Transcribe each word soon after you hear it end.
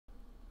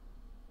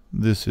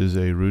This is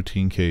a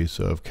routine case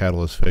of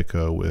Catalys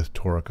Phaco with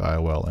Toric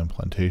IOL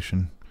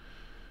implantation.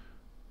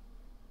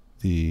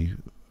 The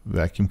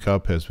vacuum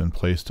cup has been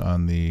placed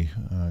on the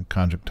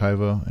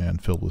conjunctiva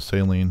and filled with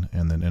saline,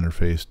 and then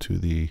interfaced to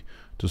the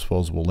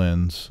disposable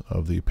lens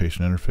of the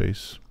patient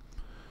interface.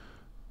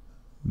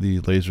 The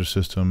laser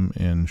system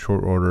in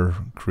short order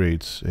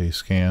creates a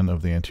scan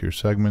of the anterior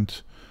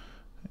segment,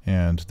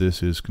 and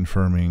this is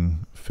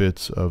confirming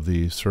fits of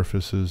the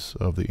surfaces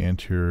of the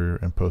anterior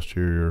and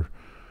posterior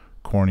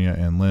cornea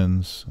and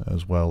lens,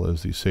 as well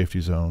as the safety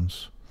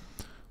zones.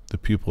 The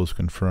pupil is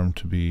confirmed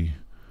to be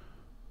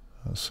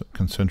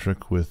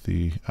concentric with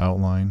the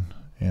outline,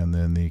 and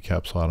then the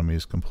capsulotomy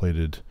is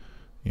completed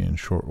in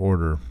short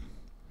order.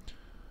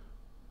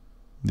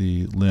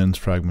 The lens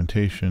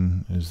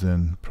fragmentation is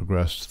then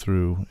progressed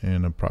through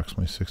in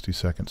approximately 60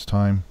 seconds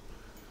time.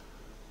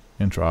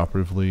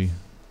 Intraoperatively,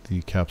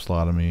 the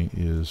capsulotomy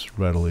is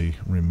readily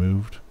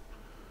removed.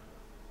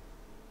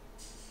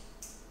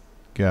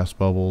 Gas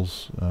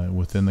bubbles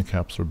within the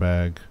capsular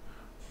bag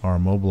are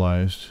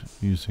mobilized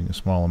using a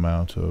small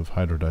amount of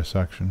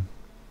hydrodissection.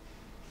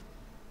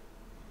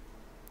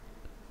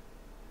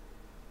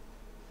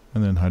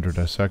 And then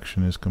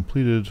hydrodissection is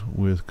completed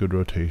with good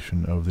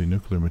rotation of the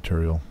nuclear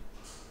material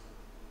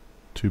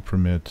to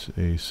permit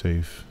a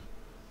safe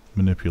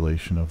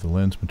manipulation of the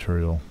lens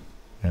material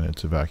and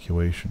its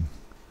evacuation.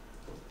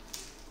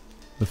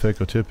 The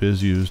phaco tip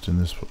is used in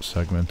this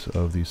segment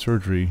of the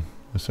surgery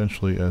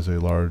essentially as a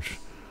large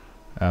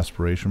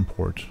aspiration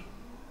port.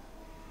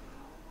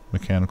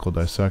 Mechanical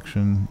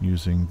dissection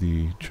using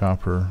the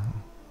chopper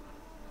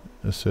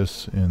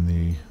assists in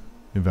the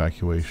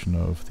evacuation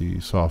of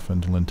the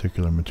softened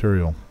lenticular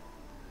material.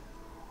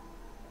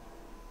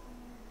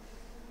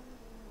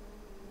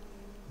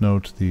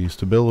 Note the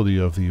stability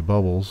of the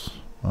bubbles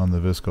on the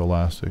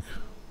viscoelastic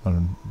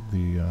on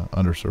the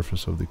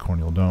undersurface of the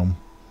corneal dome.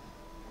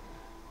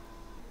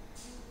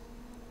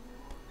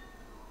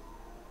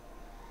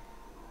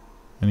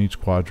 And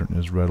each quadrant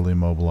is readily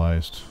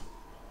mobilized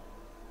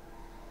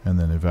and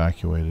then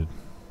evacuated.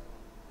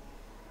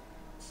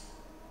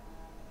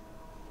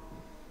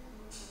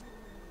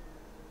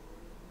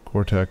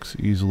 Cortex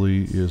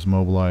easily is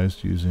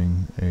mobilized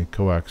using a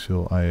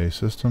coaxial IA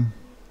system,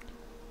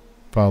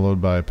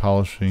 followed by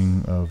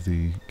polishing of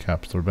the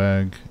capsular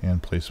bag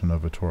and placement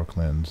of a toric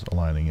lens,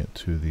 aligning it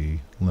to the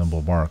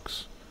limbal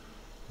marks.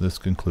 This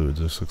concludes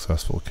a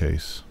successful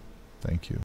case. Thank you.